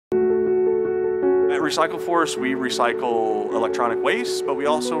At RecycleForce, we recycle electronic waste, but we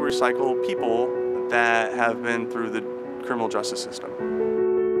also recycle people that have been through the criminal justice system.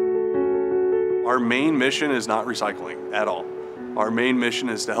 Our main mission is not recycling at all. Our main mission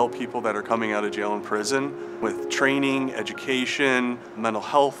is to help people that are coming out of jail and prison with training, education, mental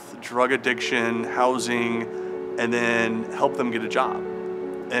health, drug addiction, housing, and then help them get a job.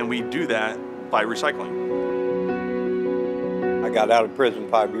 And we do that by recycling. I got out of prison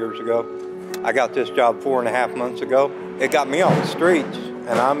 5 years ago. I got this job 4.5 months ago. It got me off the streets, and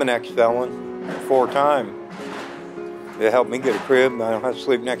I'm an ex-felon, 4-time. It helped me get a crib, and I don't have to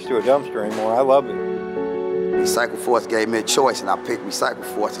sleep next to a dumpster anymore. I love it. RecycleForce gave me a choice, and I picked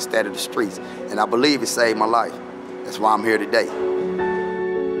RecycleForce instead of the streets, and I believe it saved my life. That's why I'm here today.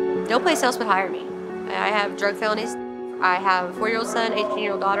 No place else would hire me. I have drug felonies. I have a 4-year-old son,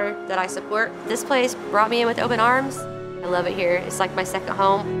 18-year-old daughter that I support. This place brought me in with open arms. I love it here. It's like my second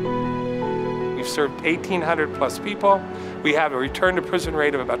home. We've served 1,800 plus people. We have a return to prison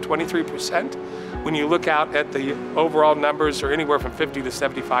rate of about 23%. When you look out at the overall numbers, are anywhere from 50 to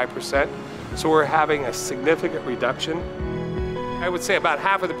 75%. So we're having a significant reduction. I would say about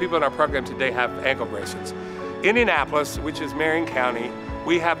half of the people in our program today have ankle bracelets. Indianapolis, which is Marion County,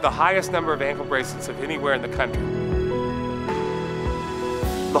 we have the highest number of ankle bracelets of anywhere in the country.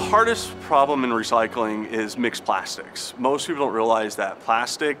 The hardest problem in recycling is mixed plastics. Most people don't realize that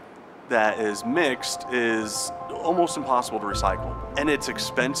plastic that is mixed is almost impossible to recycle. And it's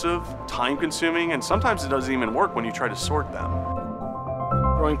expensive, time-consuming, and sometimes it doesn't even work when you try to sort them.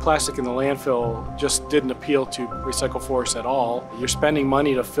 Throwing plastic in the landfill just didn't appeal to RecycleForce at all. You're spending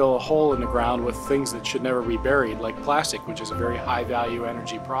money to fill a hole in the ground with things that should never be buried, like plastic, which is a very high-value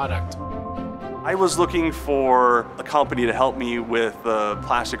energy product. I was looking for a company to help me with the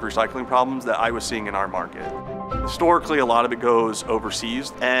plastic recycling problems that I was seeing in our market. Historically, a lot of it goes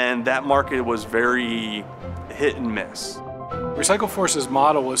overseas, and that market was very hit and miss. RecycleForce's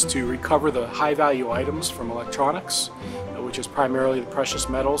model was to recover the high-value items from electronics, which is primarily the precious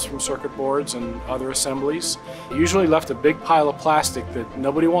metals from circuit boards and other assemblies. It usually left a big pile of plastic that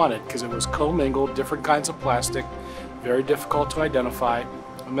nobody wanted because it was commingled, different kinds of plastic, very difficult to identify.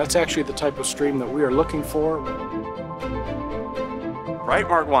 And that's actually the type of stream that we are looking for.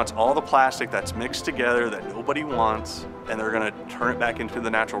 Brightmark wants all the plastic that's mixed together that nobody wants, and they're going to turn it back into the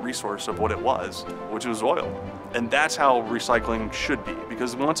natural resource of what it was, which was oil. And that's how recycling should be,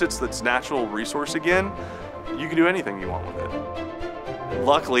 because once it's its natural resource again, you can do anything you want with it.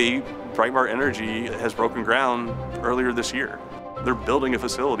 Luckily, Brightmark Energy has broken ground earlier this year. They're building a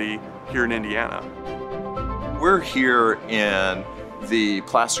facility here in Indiana. We're here in the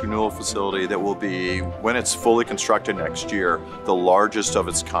plastic renewal facility that will be, when it's fully constructed next year, the largest of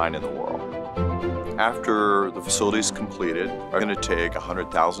its kind in the world. After the facility is completed, we're going to take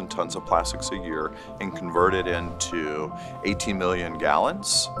 100,000 tons of plastics a year and convert it into 18 million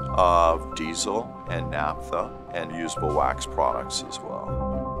gallons of diesel and naphtha and usable wax products as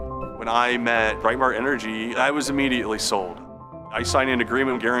well. When I met Brightmark Energy, I was immediately sold. I signed an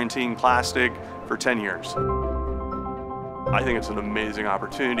agreement guaranteeing plastic for 10 years. I think it's an amazing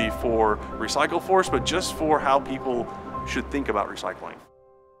opportunity for RecycleForce, but just for how people should think about recycling.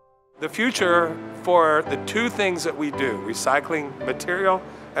 The future for the two things that we do, recycling material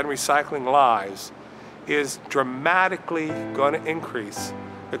and recycling lives, is dramatically going to increase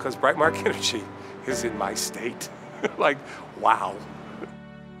because Brightmark Energy is in my state. Like, wow.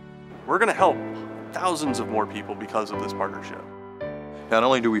 We're going to help thousands of more people because of this partnership. Not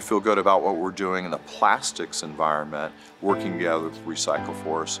only do we feel good about what we're doing in the plastics environment, working together with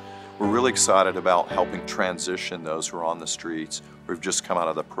RecycleForce, we're really excited about helping transition those who are on the streets, who have just come out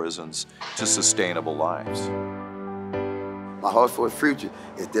of the prisons, to sustainable lives. My hope for the future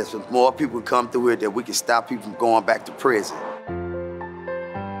is that some more people come through it, that we can stop people from going back to prison.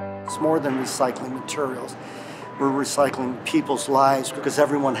 It's more than recycling materials. We're recycling people's lives because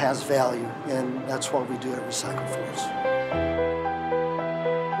everyone has value, and that's what we do at RecycleForce.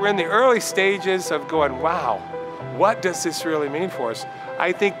 We're in the early stages of going, wow, what does this really mean for us?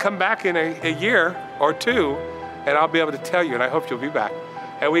 I think come back in a year or two, and I'll be able to tell you, and I hope you'll be back,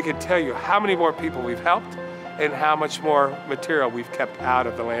 and we can tell you how many more people we've helped and how much more material we've kept out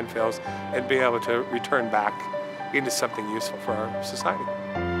of the landfills and be able to return back into something useful for our society.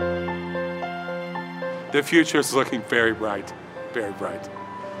 The future is looking very bright, very bright.